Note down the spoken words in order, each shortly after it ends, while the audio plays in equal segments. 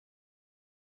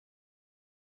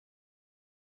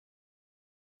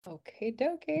Okay,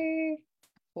 dokie.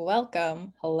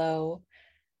 Welcome. Hello.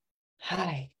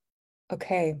 Hi.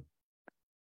 Okay.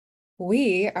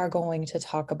 We are going to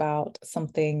talk about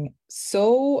something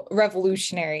so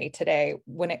revolutionary today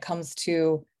when it comes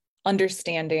to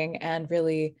understanding and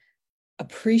really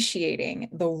appreciating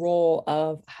the role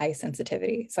of high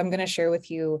sensitivity. So, I'm going to share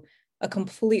with you a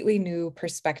completely new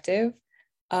perspective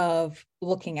of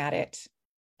looking at it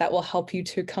that will help you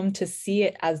to come to see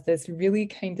it as this really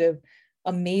kind of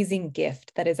amazing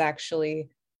gift that is actually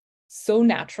so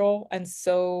natural and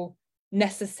so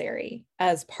necessary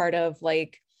as part of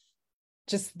like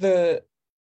just the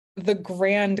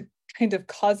grand kind of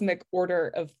cosmic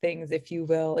order of things, if you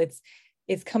will.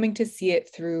 It's coming to see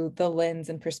it through the lens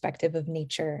and perspective of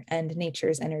nature and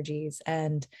nature's energies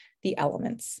and the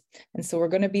elements. And so we're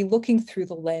going to be looking through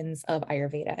the lens of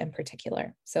Ayurveda in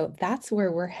particular. So that's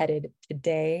where we're headed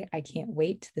today. I can't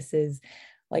wait. This is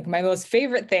like my most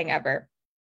favorite thing ever.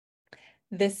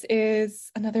 This is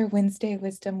another Wednesday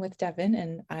Wisdom with Devin,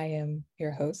 and I am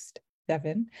your host,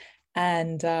 Devin.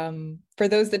 And for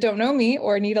those that don't know me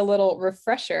or need a little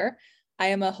refresher, I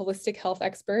am a holistic health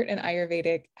expert, an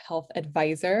Ayurvedic health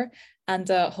advisor, and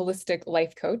a holistic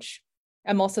life coach.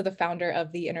 I'm also the founder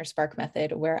of the Inner Spark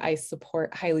Method, where I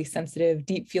support highly sensitive,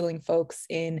 deep feeling folks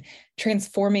in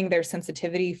transforming their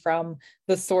sensitivity from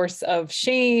the source of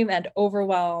shame and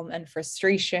overwhelm and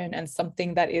frustration and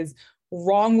something that is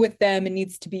wrong with them and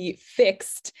needs to be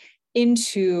fixed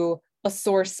into a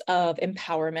source of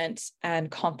empowerment and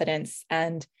confidence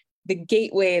and the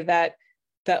gateway that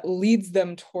leads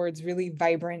them towards really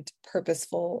vibrant,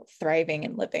 purposeful thriving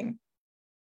and living.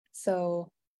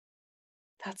 So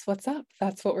that's what's up.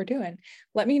 That's what we're doing.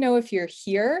 Let me know if you're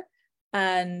here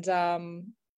and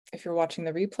if you're watching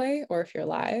the replay or if you're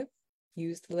live.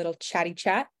 Use the little chatty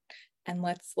chat and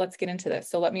let's get into this.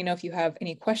 So let me know if you have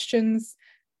any questions.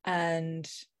 And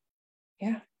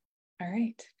yeah, all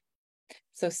right.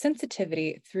 So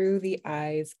sensitivity through the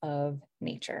eyes of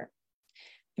nature.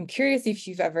 I'm curious if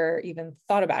you've ever even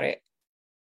thought about it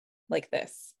like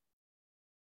this.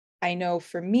 I know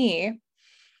for me,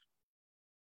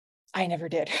 I never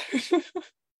did.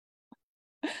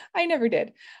 I never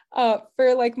did.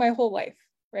 For like my whole life,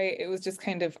 right? It was just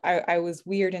kind of, I was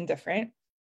weird and different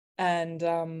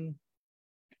and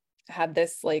had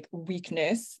this like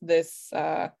weakness, this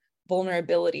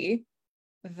vulnerability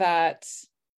that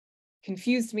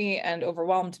confused me and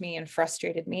overwhelmed me and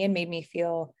frustrated me and made me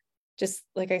feel just,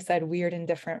 like I said, weird and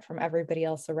different from everybody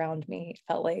else around me. It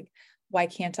felt like, why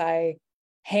can't I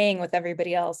hang with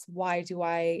everybody else? Why do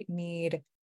I need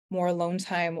more alone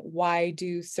time? Why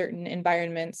do certain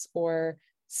environments or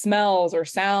smells or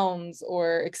sounds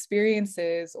or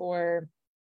experiences or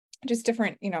just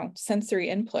different, sensory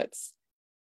inputs,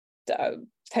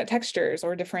 textures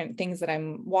or different things that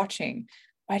I'm watching,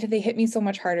 why do they hit me so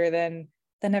much harder than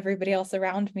everybody else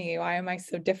around me? Why am I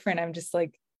so different? I'm just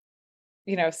like,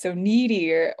 so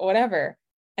needy or whatever.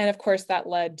 And of course, that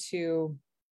led to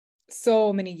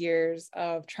so many years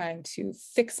of trying to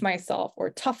fix myself or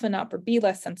toughen up or be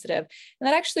less sensitive. And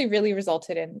that actually really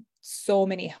resulted in so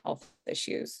many health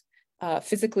issues,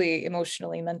 physically,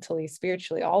 emotionally, mentally,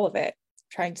 spiritually, all of it,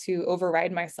 trying to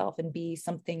override myself and be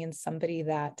something and somebody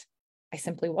that I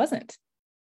simply wasn't,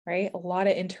 right? A lot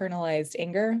of internalized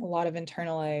anger, a lot of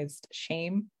internalized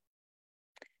shame,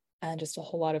 and just a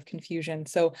whole lot of confusion.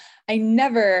 So I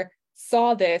never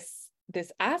saw this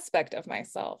aspect of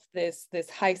myself, this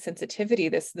high sensitivity,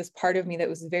 this part of me that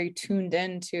was very tuned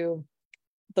into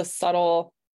the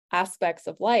subtle aspects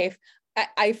of life.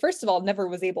 I first of all never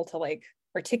was able to like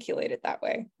articulate it that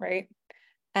way, right?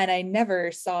 And I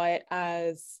never saw it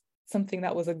as something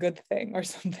that was a good thing or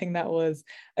something that was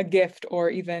a gift or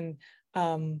even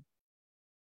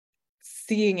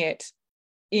seeing it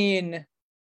in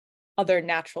other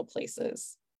natural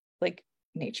places like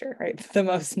nature, right? The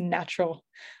most natural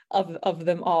of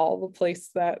them all, the place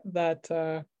that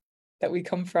we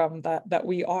come from, that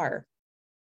we are.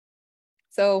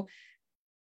 So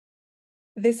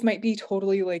this might be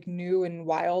totally like new and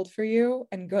wild for you,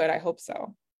 and good, I hope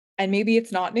so. And maybe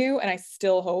it's not new, and I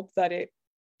still hope that it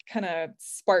kind of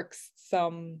sparks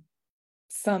some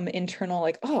internal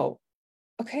like, oh,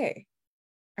 okay,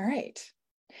 all right.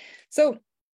 So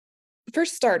for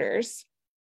starters,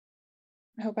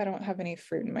 I hope I don't have any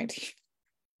fruit in my teeth.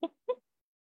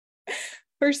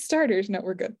 For starters, no,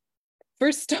 we're good.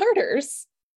 For starters,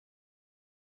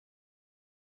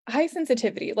 high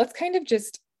sensitivity. Let's kind of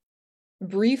just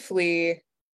briefly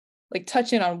like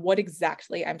touch in on what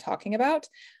exactly I'm talking about.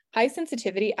 High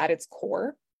sensitivity at its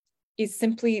core is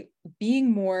simply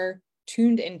being more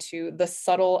tuned into the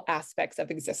subtle aspects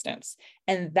of existence.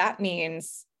 And that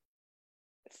means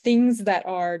things that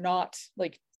are not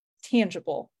like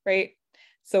tangible, right?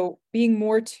 So being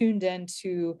more tuned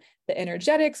into the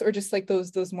energetics, or just like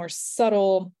those more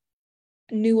subtle,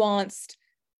 nuanced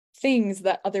things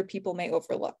that other people may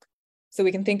overlook. So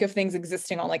we can think of things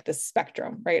existing on like this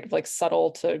spectrum, right? Of like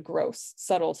subtle to gross,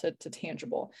 subtle to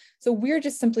tangible. So we're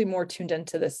just simply more tuned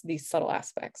into these subtle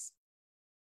aspects.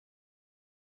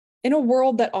 In a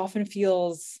world that often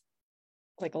feels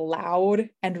like loud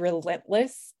and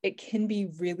relentless, it can be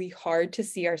really hard to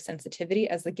see our sensitivity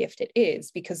as the gift it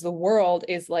is, because the world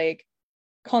is like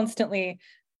constantly,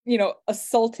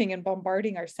 assaulting and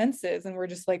bombarding our senses. And we're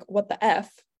just like, what the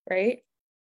F, right?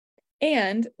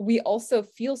 And we also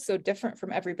feel so different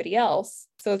from everybody else.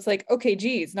 So it's like, okay,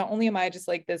 geez, not only am I just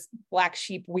like this black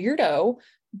sheep weirdo,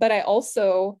 but I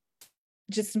also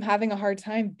just am having a hard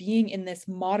time being in this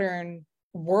modern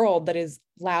world that is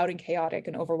loud and chaotic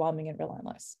and overwhelming and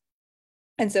relentless.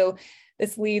 And so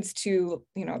this leads to,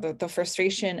 the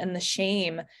frustration and the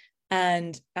shame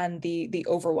and the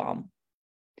overwhelm.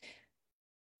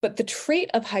 But the trait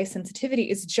of high sensitivity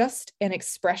is just an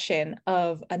expression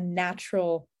of a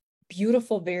natural,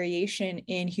 beautiful variation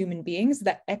in human beings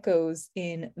that echoes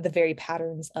in the very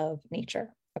patterns of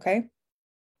nature. Okay.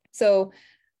 So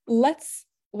let's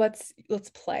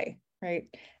play, right?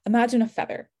 Imagine a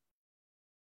feather.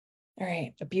 All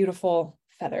right, a beautiful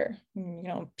feather,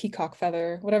 peacock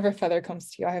feather, whatever feather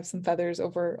comes to you. I have some feathers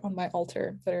over on my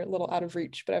altar that are a little out of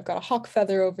reach, but I've got a hawk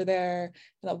feather over there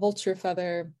and a vulture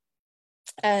feather.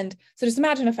 And so just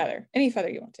imagine a feather, any feather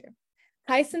you want to.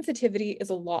 High sensitivity is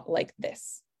a lot like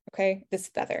this, okay? This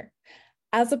feather.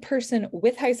 As a person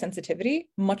with high sensitivity,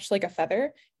 much like a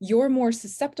feather, you're more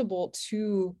susceptible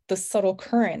to the subtle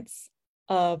currents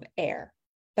of air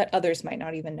that others might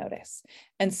not even notice.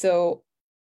 And so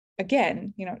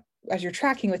again, as you're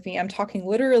tracking with me, I'm talking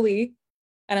literally,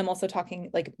 and I'm also talking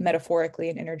like metaphorically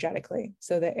and energetically.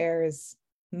 So the air is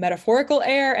metaphorical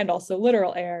air and also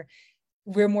literal air.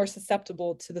 We're more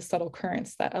susceptible to the subtle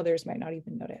currents that others might not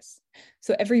even notice.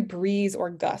 So every breeze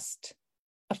or gust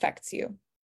affects you.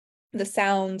 The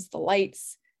sounds, the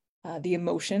lights, the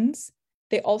emotions,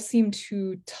 they all seem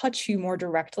to touch you more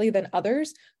directly than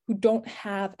others who don't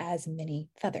have as many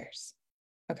feathers.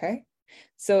 Okay.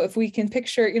 So if we can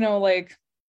picture, like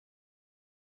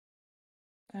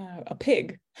a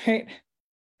pig, right?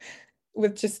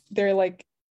 With just their like,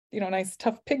 nice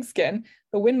tough pig skin,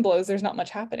 the wind blows, there's not much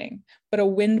happening. But a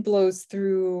wind blows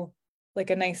through like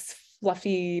a nice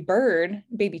fluffy bird,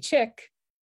 baby chick,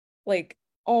 like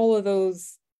all of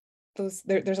those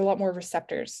there's a lot more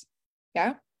receptors.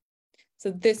 Yeah.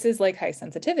 So this is like high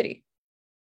sensitivity.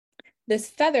 This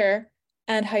feather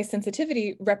and high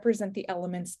sensitivity represent the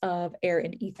elements of air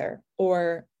and ether,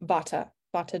 or vata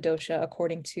dosha,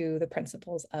 according to the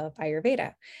principles of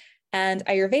Ayurveda. And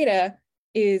Ayurveda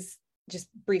is, just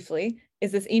briefly,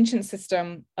 is this ancient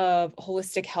system of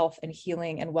holistic health and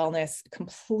healing and wellness,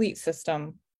 complete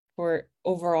system for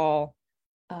overall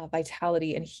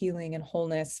vitality and healing and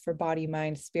wholeness for body,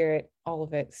 mind, spirit, all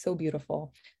of it. So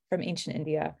beautiful, from ancient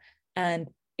India. And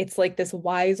it's like this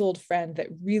wise old friend that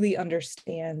really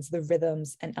understands the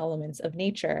rhythms and elements of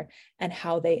nature and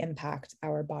how they impact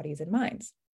our bodies and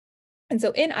minds. And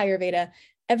so in Ayurveda,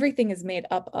 everything is made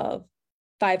up of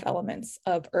 5 elements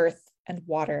of earth and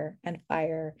water and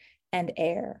fire and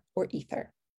air, or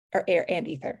ether, or air and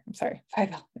ether. I'm sorry, 5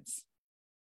 elements.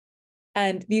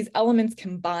 And these elements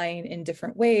combine in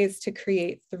different ways to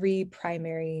create 3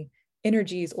 primary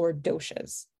energies, or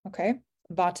doshas, okay?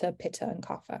 Vata, Pitta, and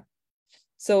Kapha.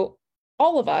 So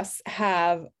all of us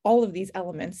have all of these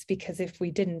elements, because if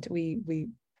we didn't, we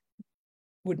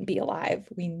wouldn't be alive.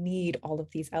 We need all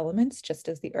of these elements, just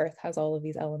as the earth has all of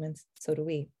these elements, so do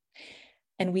we.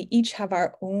 And we each have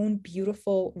our own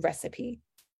beautiful recipe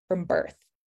from birth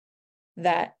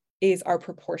that is our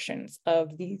proportions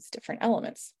of these different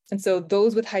elements. And so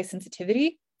those with high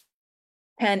sensitivity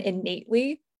can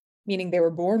innately, meaning they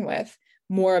were born with,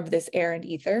 more of this air and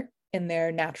ether in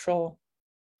their natural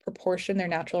proportion, their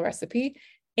natural recipe,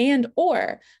 and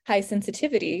or high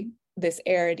sensitivity, this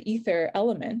air and ether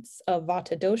elements of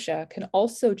vata dosha, can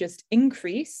also just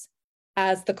increase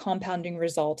as the compounding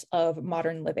result of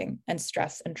modern living and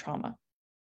stress and trauma.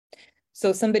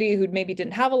 So somebody who maybe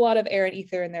didn't have a lot of air and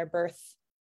ether in their birth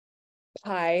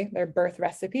pie, their birth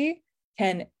recipe,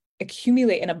 can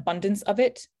accumulate an abundance of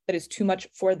it that is too much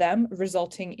for them,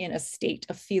 resulting in a state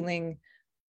of feeling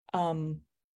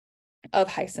of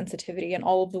high sensitivity, and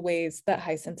all of the ways that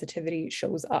high sensitivity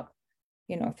shows up,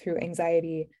 through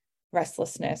anxiety,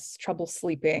 restlessness, trouble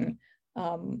sleeping,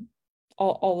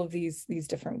 all of these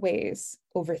different ways,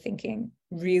 overthinking,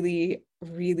 really,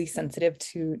 really sensitive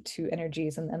to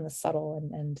energies and the subtle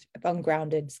and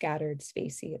ungrounded, scattered,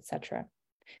 spacey, etc.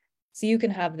 So you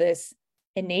can have this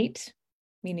innate,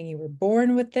 meaning you were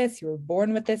born with this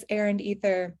air and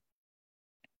ether,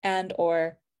 and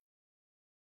or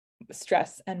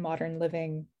stress and modern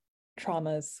living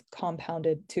traumas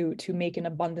compounded to make an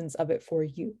abundance of it for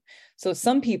you. So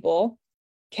some people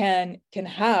can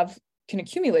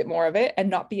accumulate more of it and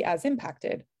not be as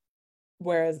impacted,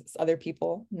 whereas other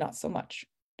people not so much.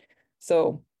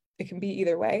 So it can be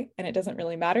either way, and it doesn't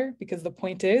really matter, because the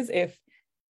point is, if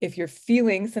you're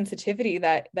feeling sensitivity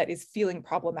that is feeling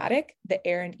problematic, the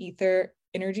air and ether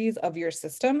energies of your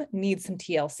system need some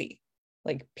TLC,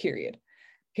 like period.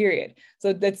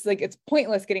 So that's like, it's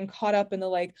pointless getting caught up in the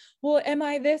like, well, am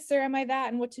I this or am I that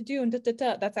and what to do and da, da,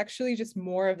 da. That's actually just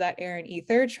more of that air and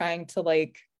ether trying to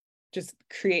like just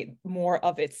create more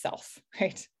of itself,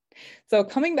 right? So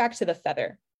coming back to the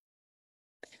feather,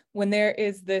 when there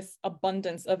is this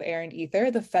abundance of air and ether,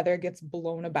 the feather gets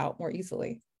blown about more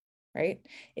easily, right?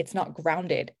 It's not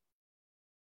grounded.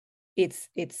 It's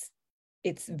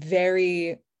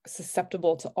very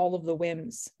susceptible to all of the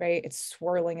whims, right? It's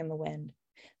swirling in the wind.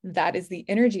 That is the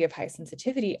energy of high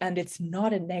sensitivity, and it's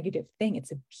not a negative thing.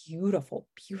 It's a beautiful,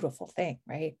 beautiful thing,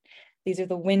 right? These are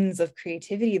the winds of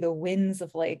creativity, the winds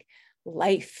of like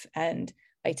life and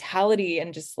vitality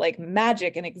and just like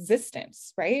magic and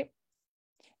existence, right?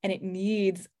 And it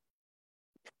needs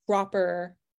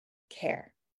proper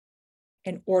care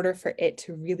in order for it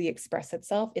to really express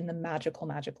itself in the magical,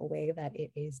 magical way that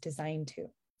it is designed to.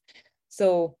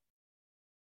 So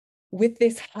with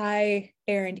this high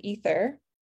air and ether,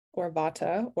 or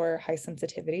vata, or high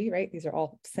sensitivity, right? These are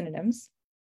all synonyms.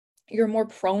 You're more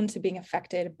prone to being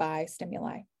affected by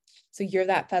stimuli. So you're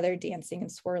that feather dancing and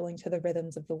swirling to the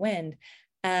rhythms of the wind.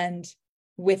 And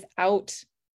without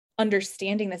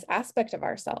understanding this aspect of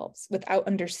ourselves, without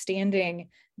understanding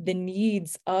the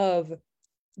needs of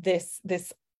this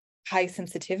high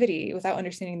sensitivity, without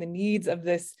understanding the needs of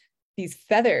these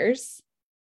feathers,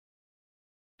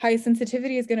 high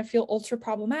sensitivity is going to feel ultra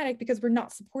problematic because we're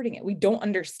not supporting it. We don't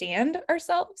understand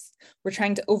ourselves. We're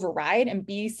trying to override and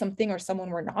be something or someone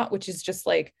we're not, which is just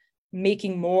like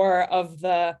making more of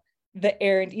the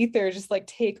air and ether just like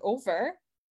take over,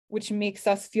 which makes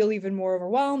us feel even more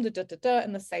overwhelmed,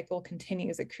 and the cycle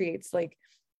continues. It creates like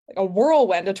a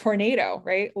whirlwind, a tornado,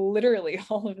 right? Literally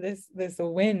all of this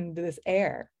wind, this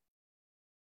air.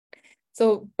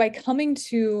 So by coming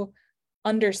to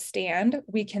understand,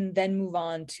 we can then move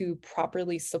on to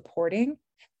properly supporting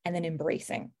and then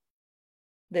embracing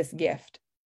this gift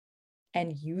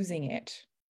and using it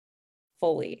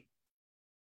fully,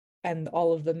 and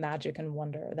all of the magic and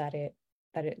wonder that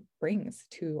it brings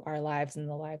to our lives and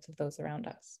the lives of those around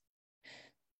us.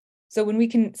 So when we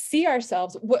can see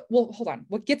ourselves,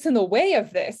 what gets in the way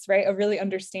of this, right, of really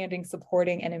understanding,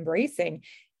 supporting, and embracing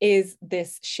is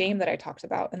this shame that I talked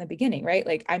about in the beginning, right?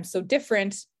 Like, I'm so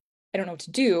different, I don't know what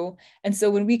to do. And so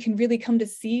when we can really come to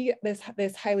see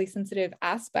this highly sensitive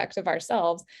aspect of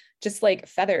ourselves, just like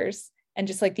feathers and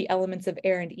just like the elements of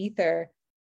air and ether,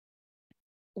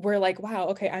 we're like, wow,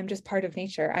 okay, I'm just part of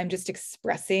nature. I'm just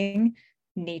expressing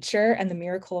nature and the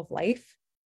miracle of life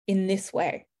in this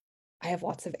way. I have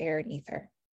lots of air and ether.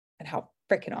 And how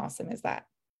freaking awesome is that?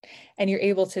 And you're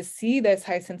able to see this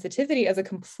high sensitivity as a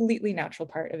completely natural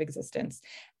part of existence.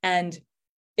 And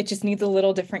it just needs a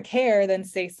little different care than,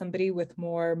 say, somebody with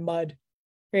more mud,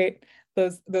 right?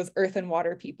 Those earth and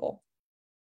water people.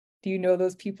 Do you know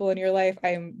those people in your life?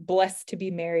 I'm blessed to be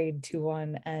married to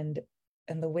one, and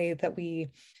the way that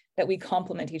we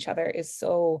complement each other is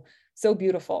so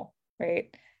beautiful,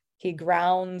 right? He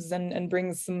grounds and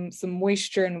brings some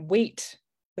moisture and weight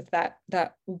with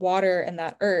that water and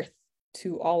that earth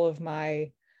to all of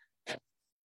my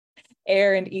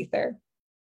air and ether.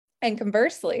 And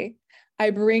conversely, I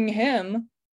bring him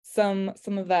some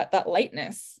of that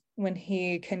lightness when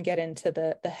he can get into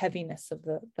the heaviness of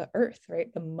the earth,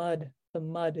 right? The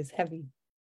mud is heavy.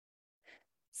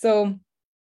 So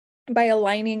by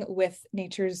aligning with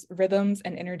nature's rhythms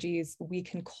and energies, we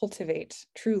can cultivate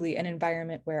truly an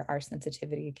environment where our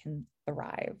sensitivity can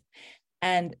thrive.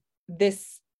 And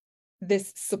this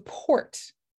support,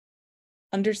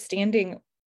 understanding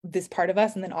this part of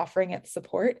us and then offering it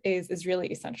support is really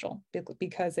essential,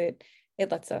 because it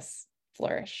lets us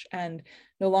flourish and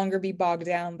no longer be bogged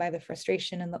down by the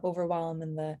frustration and the overwhelm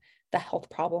and the health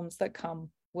problems that come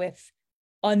with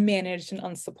unmanaged and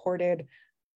unsupported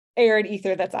air and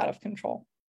ether that's out of control.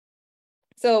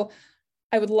 So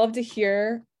I would love to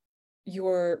hear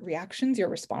your reactions, your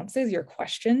responses, your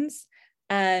questions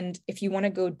And if you want to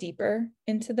go deeper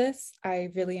into this,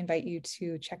 I really invite you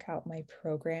to check out my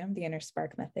program, the Inner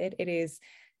Spark Method. It is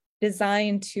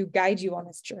designed to guide you on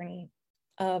this journey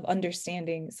of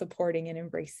understanding, supporting, and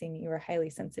embracing your highly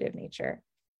sensitive nature.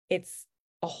 It's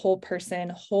a whole person,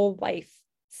 whole life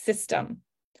system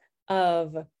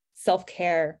of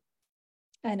self-care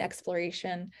and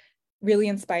exploration, really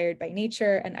inspired by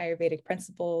nature and Ayurvedic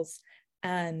principles.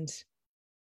 And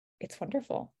it's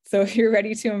wonderful. So if you're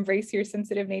ready to embrace your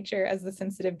sensitive nature as the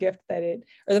sensitive gift that it,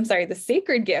 or I'm sorry, the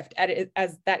sacred gift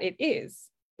as that it is,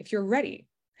 if you're ready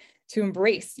to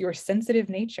embrace your sensitive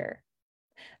nature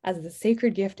as the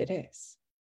sacred gift it is,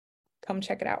 come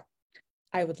check it out.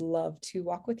 I would love to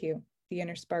walk with you,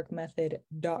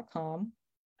 theinnersparkmethod.com.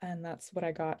 And that's what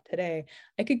I got today.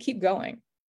 I could keep going.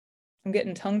 I'm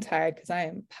getting tongue-tied because I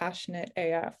am passionate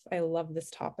AF. I love this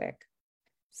topic.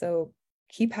 So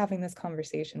keep having this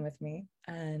conversation with me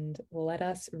and let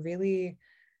us really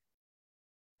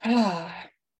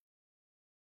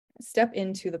step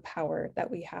into the power that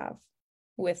we have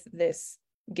with this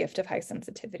gift of high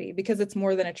sensitivity, because it's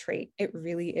more than a trait. It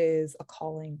really is a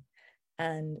calling.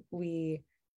 And we,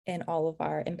 in all of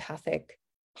our empathic,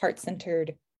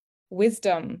 heart-centered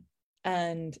wisdom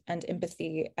and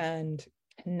empathy and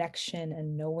connection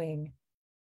and knowing,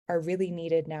 are really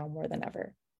needed now more than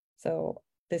ever. So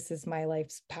this is my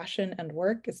life's passion and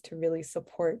work, is to really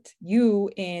support you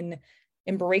in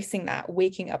embracing that,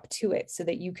 waking up to it, so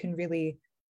that you can really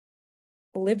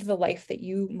live the life that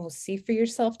you most see for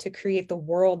yourself, to create the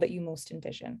world that you most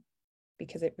envision,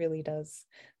 because it really does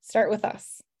start with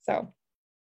us. So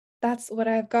that's what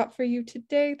I've got for you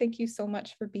today. Thank you so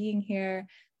much for being here.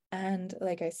 And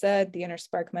like I said,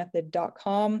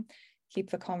 theinnersparkmethod.com. Keep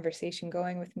the conversation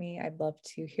going with me. I'd love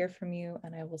to hear from you,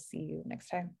 and I will see you next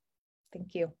time.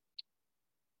 Thank you.